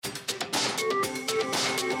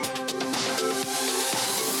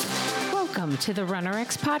to the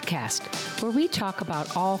RunnerX podcast, where we talk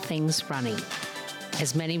about all things running.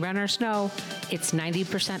 As many runners know, it's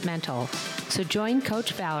 90% mental. So join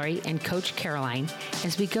Coach Valerie and Coach Caroline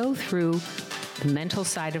as we go through the mental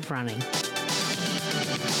side of running.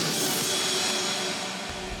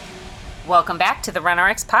 Welcome back to the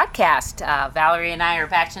RunnerX podcast. Valerie and I are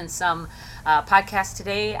batching some podcasts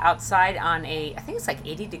today outside on I think it's like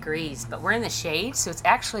 80 degrees, but we're in the shade, so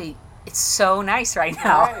it's so nice right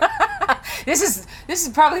now. Right. This is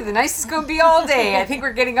probably the nicest it's going to be all day. I think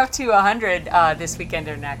we're getting up to 100 this weekend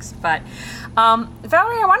or next. But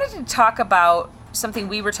Valerie, I wanted to talk about something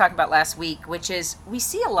we were talking about last week, which is we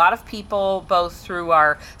see a lot of people both through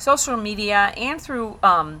our social media and through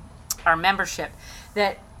our membership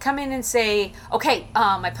that come in and say, okay,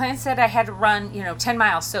 my plan said I had to run, 10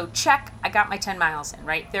 miles. So check, I got my 10 miles in,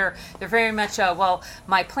 right? They're very much, well,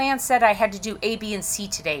 my plan said I had to do A, B, and C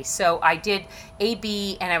today. So I did A,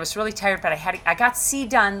 B, and I was really tired, but I got C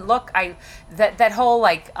done. Look, that whole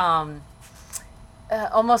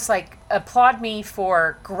almost like applaud me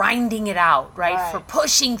for grinding it out, right? For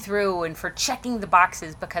pushing through and for checking the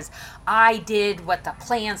boxes because I did what the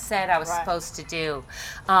plan said I was supposed to do.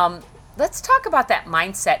 Let's talk about that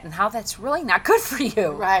mindset and how that's really not good for you.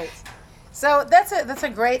 Right. So that's a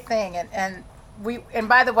great thing, and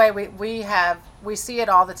by the way, we see it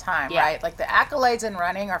all the time, right? Like the accolades in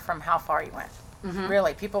running are from how far you went. Mm-hmm.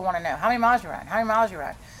 Really, people want to know how many miles you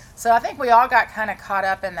run. So I think we all got kind of caught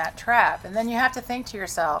up in that trap, and then you have to think to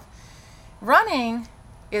yourself, running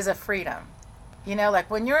is a freedom.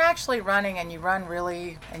 Like when you're actually running and you run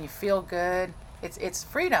really and you feel good. It's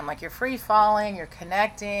freedom, like you're free falling, you're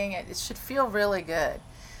connecting, it should feel really good.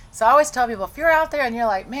 So I always tell people, if you're out there and you're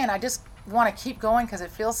like, man, I just want to keep going because it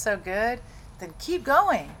feels so good, then keep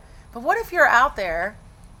going. But what if you're out there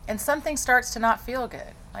and something starts to not feel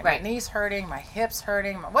good? Like my knee's hurting, my hips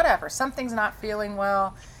hurting, whatever, something's not feeling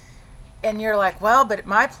well, and you're like, well, but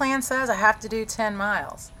my plan says I have to do 10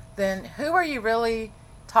 miles. Then who are you really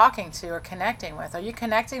talking to or connecting with? Are you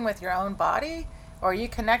connecting with your own body? Or are you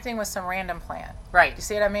connecting with some random plan? Right. You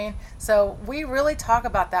see what I mean? So we really talk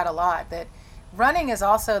about that a lot, that running is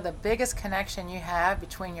also the biggest connection you have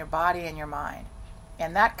between your body and your mind.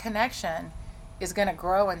 And that connection is going to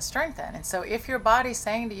grow and strengthen. And so if your body's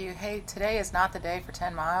saying to you, hey, today is not the day for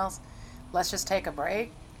 10 miles, let's just take a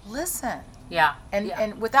break, listen. Yeah.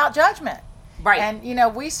 And without judgment. Right.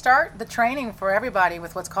 And, we start the training for everybody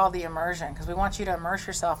with what's called the immersion, because we want you to immerse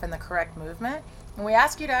yourself in the correct movement. And we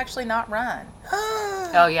ask you to actually not run.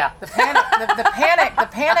 Oh yeah. The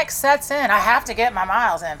panic sets in. I have to get my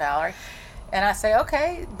miles in, Valerie. And I say,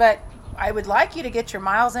 okay, but I would like you to get your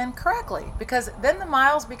miles in correctly, because then the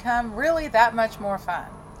miles become really that much more fun.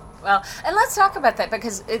 Well, and let's talk about that,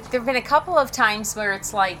 because there have been a couple of times where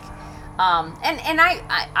it's like, and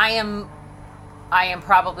I am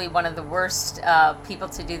probably one of the worst people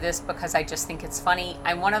to do this because I just think it's funny.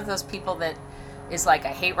 I'm one of those people that is like, I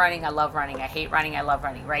hate running, I love running, I hate running, I love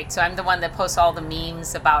running, right? So I'm the one that posts all the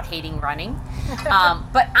memes about hating running.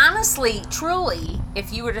 But honestly, truly,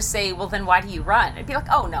 if you were to say, well, then why do you run? I'd be like,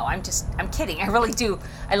 oh no, I'm kidding. I really do.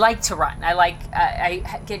 I like to run. I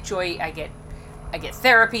get joy, I get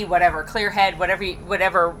therapy, whatever, clear head,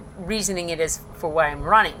 whatever reasoning it is for why I'm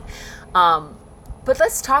running. But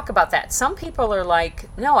let's talk about that. Some people are like,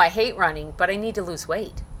 no, I hate running, but I need to lose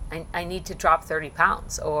weight. I need to drop 30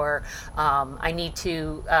 pounds, or I need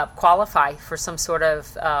to qualify for some sort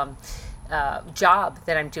of job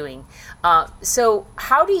that I'm doing. So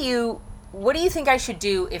what do you think I should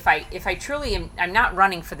do if I truly I'm not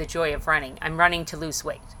running for the joy of running, I'm running to lose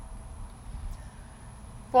weight?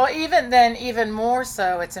 Well, even more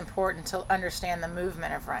so, it's important to understand the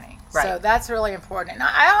movement of running. Right. So that's really important. And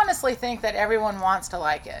I honestly think that everyone wants to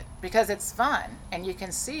like it because it's fun. And you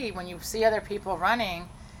can see, when you see other people running,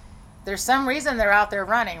 there's some reason they're out there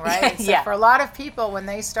running, right? So for a lot of people, when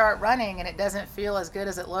they start running and it doesn't feel as good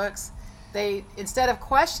as it looks, they, instead of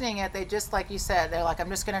questioning it, they just, like you said, they're like, I'm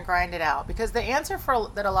just going to grind it out. Because the answer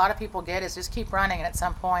that a lot of people get is just keep running, and at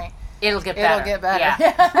some point, it'll get better. Yeah.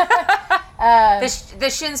 The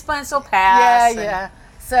shin splints will pass. Yeah.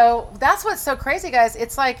 So that's what's so crazy, guys.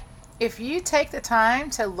 It's like, if you take the time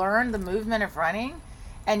to learn the movement of running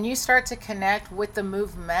and you start to connect with the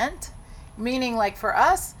movement, meaning like for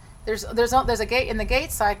us, there's a gait in the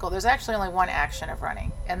gait cycle. There's actually only one action of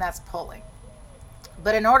running, and that's pulling.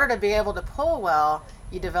 But in order to be able to pull well,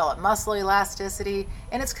 you develop muscle elasticity,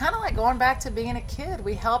 and it's kind of like going back to being a kid.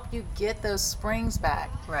 We help you get those springs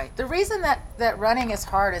back. Right. The reason that running is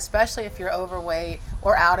hard, especially if you're overweight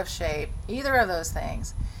or out of shape, either of those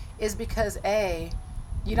things, is because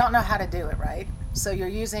you don't know how to do it, right? So you're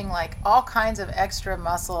using like all kinds of extra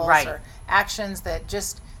muscles or actions that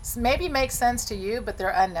just maybe make sense to you, but they're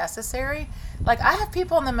unnecessary. Like I have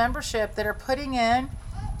people in the membership that are putting in,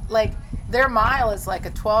 like their mile is like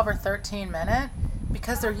a 12 or 13 minute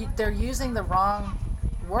because they're using the wrong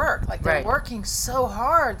work. Like they're working so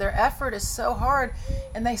hard, their effort is so hard,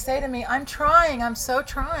 and they say to me, I'm so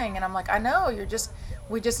trying, and I'm like, I know,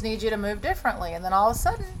 we just need you to move differently. And then all of a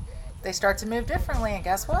sudden they start to move differently, and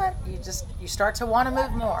guess what, you start to want to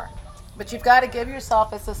move more. But you've got to give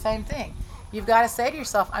yourself, it's the same thing, you've got to say to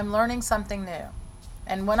yourself, I'm learning something new,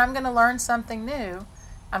 and when I'm going to learn something new,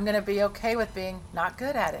 I'm going to be okay with being not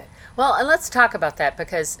good at it. Well, and let's talk about that,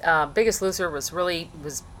 because Biggest Loser was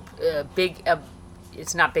big.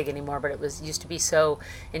 It's not big anymore, but it used to be so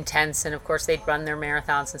intense, and of course they'd run their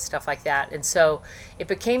marathons and stuff like that, and so it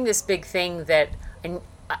became this big thing that, and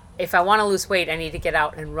if I want to lose weight, I need to get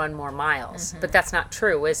out and run more miles. But that's not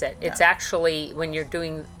true, is it? No. It's actually, when you're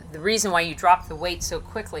doing, the reason why you drop the weight so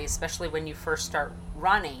quickly, especially when you first start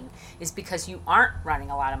running, is because you aren't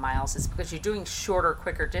running a lot of miles. It's because you're doing shorter,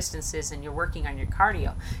 quicker distances, and you're working on your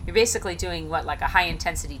cardio. You're basically doing like a high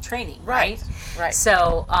intensity training, right? Right.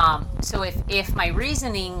 So, so if my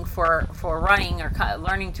reasoning for running or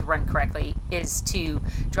learning to run correctly is to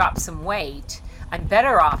drop some weight, I'm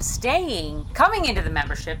better off coming into the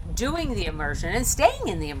membership, doing the immersion, and staying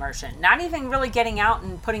in the immersion. Not even really getting out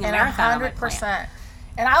and putting a marathon 100%. On my plan.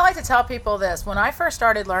 And I like to tell people this. When I first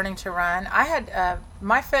started learning to run, I had,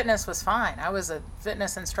 my fitness was fine. I was a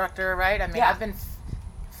fitness instructor, right? I mean, I've been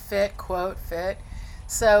fit, quote, fit.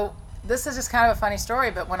 So this is just kind of a funny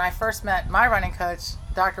story, but when I first met my running coach,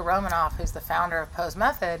 Dr. Romanoff, who's the founder of Pose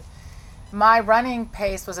Method, my running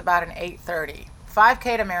pace was about an 8:30.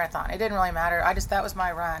 5K to marathon. It didn't really matter. That was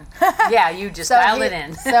my run. Yeah, you just dialed it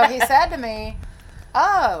in. So he said to me,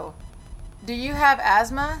 oh, do you have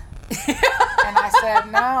asthma? And I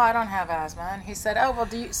said, no, I don't have asthma. And he said, oh,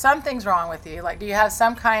 well, something's wrong with you. Like, do you have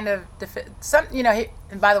some kind of,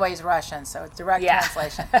 and by the way, he's Russian, so it's direct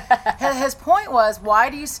translation. His point was, why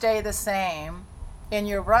do you stay the same in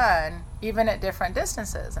your run, even at different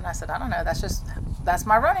distances? And I said, I don't know. That's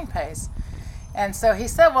my running pace. And so he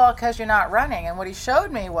said, well, because you're not running. And what he showed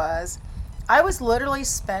me was I was literally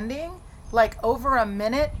spending like over a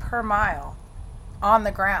minute per mile on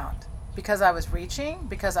the ground because I was reaching,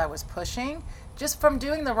 because I was pushing, just from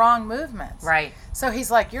doing the wrong movements. Right. So he's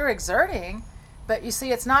like, you're exerting, but you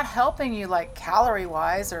see, it's not helping you like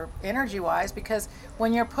calorie-wise or energy-wise, because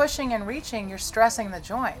when you're pushing and reaching, you're stressing the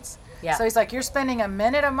joints. Yeah. So he's like, you're spending a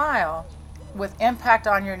minute a mile with impact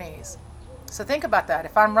on your knees. So think about that.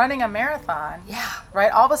 If I'm running a marathon,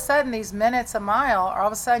 right, all of a sudden these minutes a mile, or all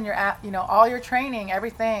of a sudden you're at, all your training,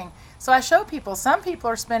 everything. So I show people, some people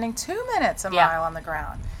are spending 2 minutes a mile on the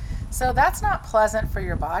ground. So that's not pleasant for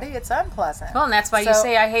your body. It's unpleasant. Well, and that's why you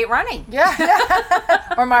say I hate running.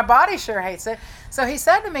 Yeah. Or my body sure hates it. So he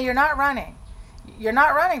said to me, you're not running. You're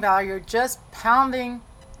not running, Valerie. You're just pounding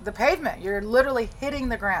the pavement. You're literally hitting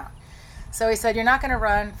the ground. So he said, you're not going to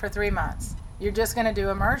run for 3 months. You're just going to do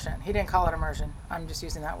immersion. He didn't call it immersion. I'm just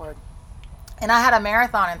using that word. And I had a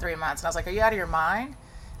marathon in 3 months. And I was like, are you out of your mind?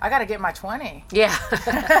 I got to get my 20. Yeah.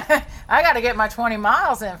 I got to get my 20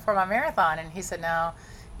 miles in for my marathon. And he said, no,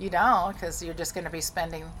 you don't, because you're just going to be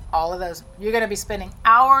spending all of those. You're going to be spending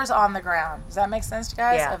hours on the ground. Does that make sense to you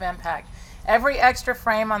guys? Yeah. Of impact. Every extra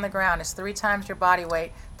frame on the ground is 3 times your body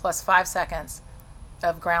weight plus 5 seconds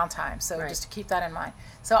of ground time. So just to keep that in mind.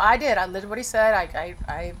 So I did what he said.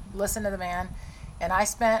 I listened to the man, and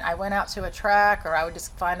I went out to a track, or I would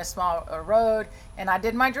just find a small road, and I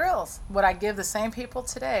did my drills, what I give the same people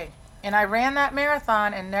today. And I ran that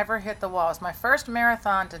marathon and never hit the wall. It was my first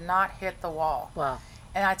marathon to not hit the wall. Wow.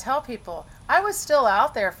 And I tell people, I was still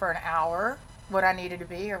out there for an hour, what I needed to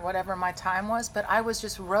be, or whatever my time was, but I was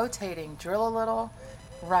just rotating, drill a little,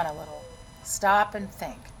 run a little, stop and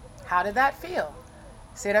think. How did that feel?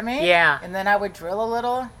 See what I mean? Yeah. And then I would drill a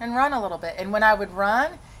little and run a little bit. And when I would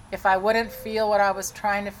run, if I wouldn't feel what I was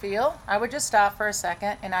trying to feel, I would just stop for a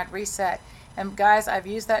second and I'd reset. And guys, I've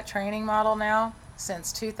used that training model now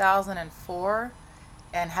since 2004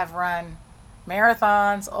 and have run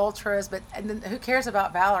marathons, ultras, but who cares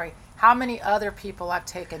about Valerie? How many other people I've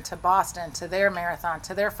taken to Boston, to their marathon,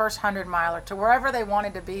 to their first 100-miler, to wherever they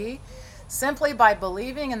wanted to be, simply by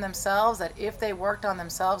believing in themselves that if they worked on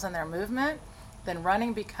themselves and their movement, then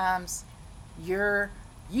running becomes you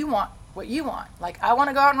want what you want. Like, I want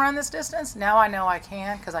to go out and run this distance. Now I know I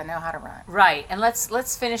can because I know how to run. Right. And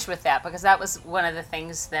let's finish with that, because that was one of the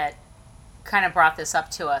things that kind of brought this up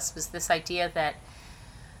to us, was this idea that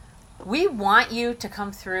we want you to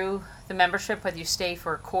come through the membership, whether you stay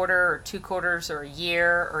for a quarter or 2 quarters or a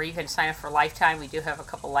year, or you can sign up for lifetime. We do have a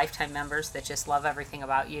couple lifetime members that just love everything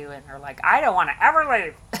about you and are like, I don't want to ever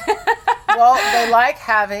leave. Well, they like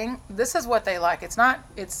this is what they like.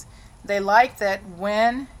 They like that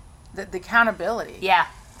when the accountability. Yeah.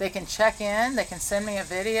 They can check in. They can send me a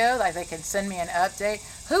video. Like they can send me an update.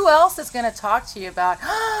 Who else is going to talk to you about?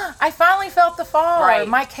 I finally felt the fall. Right. Or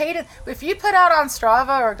my cadence. If you put out on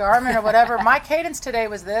Strava or Garmin or whatever, my cadence today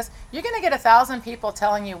was this. You're going to get 1,000 people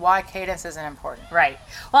telling you why cadence isn't important. Right.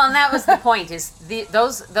 Well, and that was the point. Is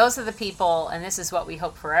those are the people, and this is what we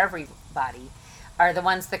hope for everybody, are the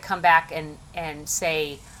ones that come back and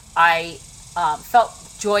say, I felt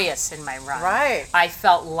joyous in my run. Right. I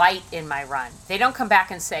felt light in my run. They don't come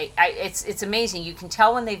back and say, it's amazing. You can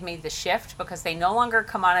tell when they've made the shift because they no longer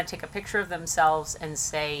come on and take a picture of themselves and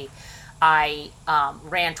say, I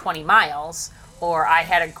ran 20 miles or I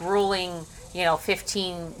had a grueling,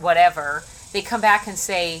 15 whatever. They come back and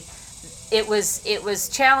say, it was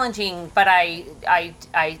challenging, but I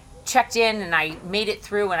checked in and I made it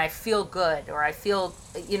through and I feel good, or I feel,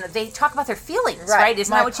 they talk about their feelings, right?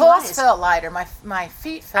 Isn't that what you want? My pulse felt lighter. My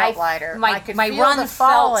feet felt lighter. My run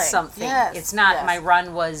felt something. Yes, it's not yes. My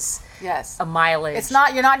run was a mileage. It's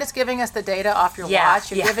not. You're not just giving us the data off your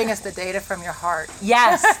watch. You're giving us the data from your heart.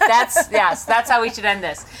 Yes, that's how we should end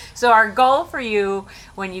this. So our goal for you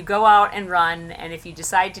when you go out and run, and if you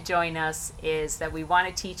decide to join us, is that we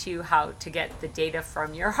want to teach you how to get the data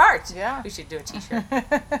from your heart. Yeah. We should do a t-shirt.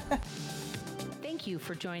 Thank you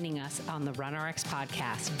for joining us on the RunRx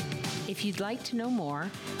podcast. If you'd like to know more,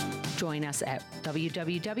 join us at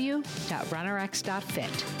www.runrx.fit.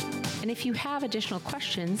 And if you have additional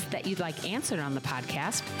questions that you'd like answered on the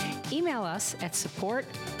podcast, email us at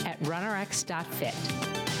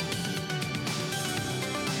support@runrx.fit.